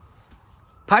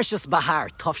Parshas Behar,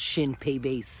 Tov Shin Pei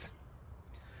Beis.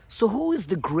 So who is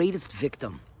the greatest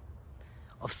victim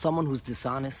of someone who's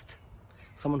dishonest,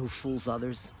 someone who fools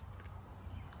others?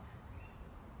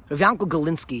 Rav Yankel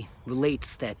Galinsky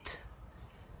relates that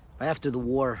right after the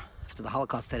war, after the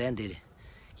Holocaust had ended,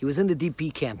 he was in the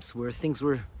DP camps where things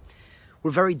were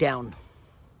very down.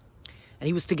 And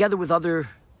he was together with other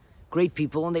great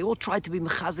people, and they all tried to be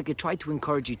mechazik and tried to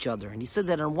encourage each other. And he said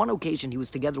that on one occasion he was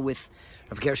together with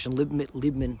Rav Gershon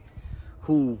Liebman,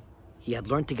 who he had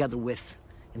learned together with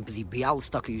in the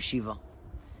Bialystaka Yeshiva,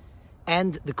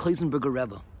 and the Klausenberger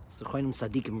Rebbe, Zechronim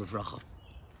Tzadikim Levracha.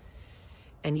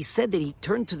 And he said that he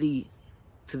turned to the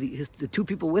two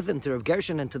people with him, to Rav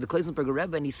Gershon and to the Klausenberger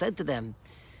Rebbe, and he said to them,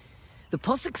 the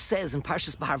Pasuk says in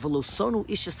Parshas Behar, V'lo sonu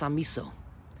ishes amiso,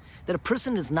 that a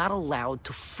person is not allowed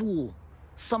to fool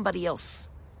somebody else.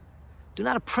 Do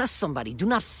not oppress somebody. Do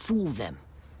not fool them.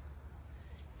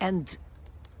 And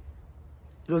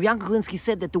Rav Yankel Galinsky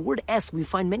said that the word es, we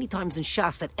find many times in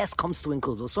Shas that es comes to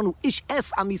include. Sonu ish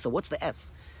es amisa. What's the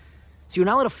es? So you're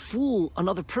not allowed to fool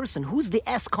another person. Who's the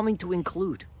es coming to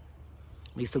include?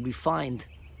 And he said we find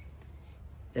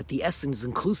that the es is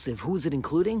inclusive. Who is it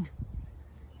including?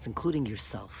 It's including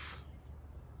yourself.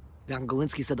 Yankel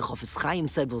Galinsky said, the Chofetz Chaim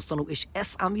said, V'osanu ish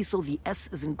es amiso, the es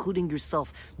is including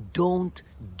yourself. Don't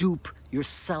dupe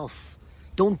yourself.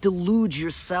 Don't delude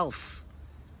yourself.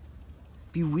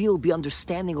 Be real, be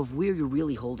understanding of where you're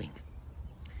really holding.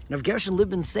 And Rav Gershon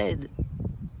Liebman said,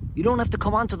 you don't have to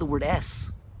come on to the word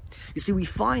es. You see, we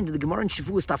find in the Gemara in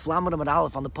Shavuos, Taf Lamed Amud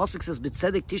Aleph, on the Pasuk says,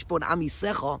 B'tzedek tishpon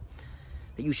amisecha,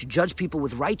 that you should judge people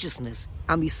with righteousness.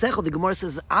 Amisecha, the Gemara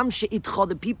says, Am she'itcha,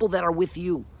 the people that are with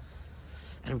you.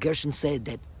 And Gershon said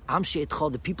that Am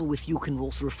she'etcha, the people with you, can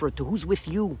also refer to who's with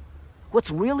you. What's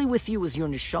really with you is your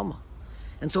neshama.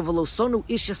 And so v'lo sonu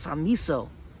ishes amiso,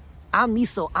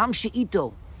 am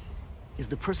she'ito, is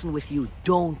the person with you.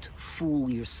 Don't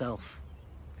fool yourself.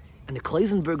 And the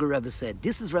Klausenberger Rebbe said,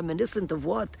 this is reminiscent of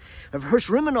what Rav Hirsch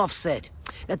Rimanov said,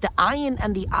 that the ayin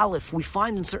and the aleph we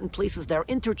find in certain places that are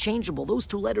interchangeable. Those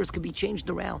two letters can be changed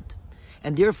around.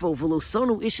 And therefore, v'lo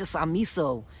sonu ishes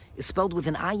amiso is spelled with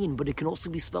an ayin, but it can also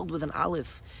be spelled with an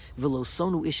aleph. V'lo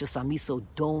sonu ishes amiso,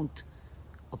 don't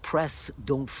oppress,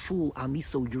 don't fool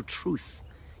amiso, your truth.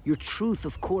 Your truth,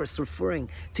 of course, referring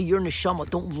to your neshama.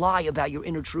 Don't lie about your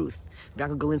inner truth.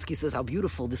 Yankel Galinsky says how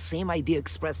beautiful, the same idea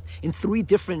expressed in three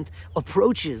different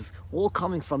approaches, all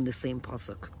coming from the same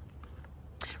pasuk.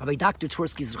 Rabbi Dr.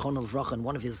 Twersky Zechron Levracha, in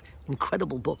one of his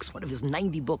incredible books, one of his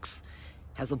 90 books,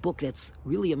 has a book that's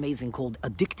really amazing called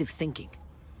Addictive Thinking,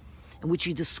 in which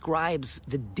he describes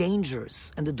the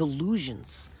dangers and the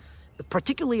delusions,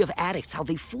 particularly of addicts, how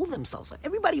they fool themselves.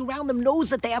 Everybody around them knows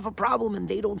that they have a problem and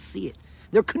they don't see it.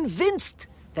 They're convinced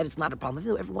that it's not a problem,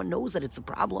 even though everyone knows that it's a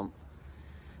problem.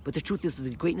 But the truth is that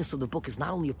the greatness of the book is not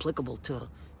only applicable to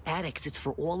addicts, it's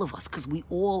for all of us, because we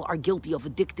all are guilty of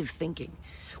addictive thinking.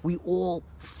 We all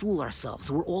fool ourselves.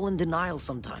 We're all in denial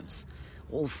sometimes.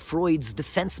 All Freud's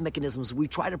defense mechanisms, we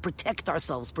try to protect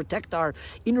ourselves, protect our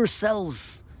inner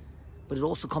selves. But it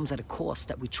also comes at a cost,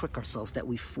 that we trick ourselves, that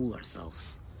we fool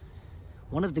ourselves.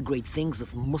 One of the great things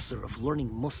of Musar, of learning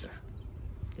Musar,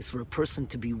 is for a person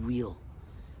to be real,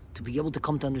 to be able to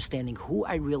come to understanding who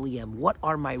I really am, what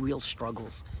are my real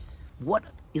struggles, what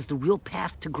is the real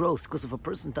path to growth. Because if a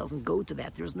person doesn't go to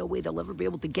that, there's no way they'll ever be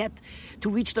able to get to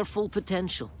reach their full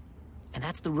potential. And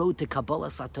that's the road to Kabbalah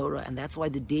Satorah, and that's why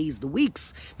the days, the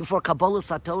weeks before Kabbalah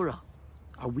Satorah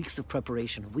are weeks of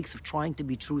preparation, of weeks of trying to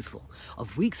be truthful,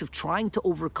 of weeks of trying to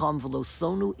overcome v'lo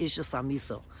sonu ishes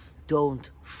amiso. Don't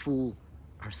fool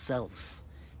ourselves.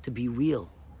 To be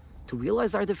real, to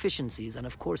realize our deficiencies, and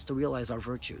of course to realize our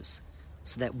virtues,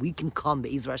 so that we can come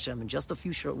be'ezras Hashem in just a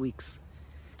few short weeks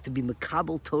to be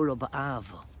mekabel Torah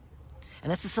ba'ava.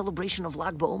 And that's the celebration of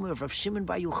Lag BaOmer, of Rav Shimon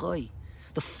Bar Yochai,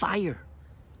 the fire,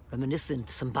 reminiscent,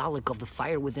 symbolic of the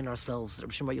fire within ourselves.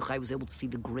 Rav Shimon Bar Yochai was able to see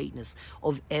the greatness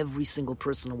of every single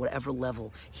person on whatever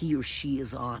level he or she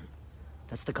is on.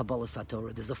 That's the Kabbalah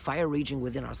Satorah. There's a fire raging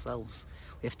within ourselves.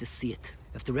 We have to see it.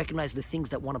 We have to recognize the things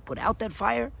that want to put out that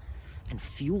fire and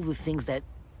fuel the things that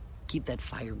keep that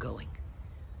fire going.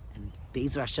 And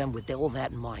Be'ezras Hashem, with all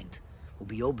that in mind, we'll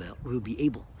be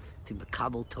able to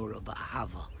mekabel Torah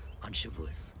ba'ahava on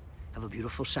Shavuos. Have a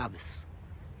beautiful Shabbos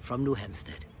from New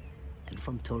Hempstead and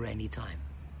from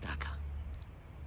TorahAnytime.com.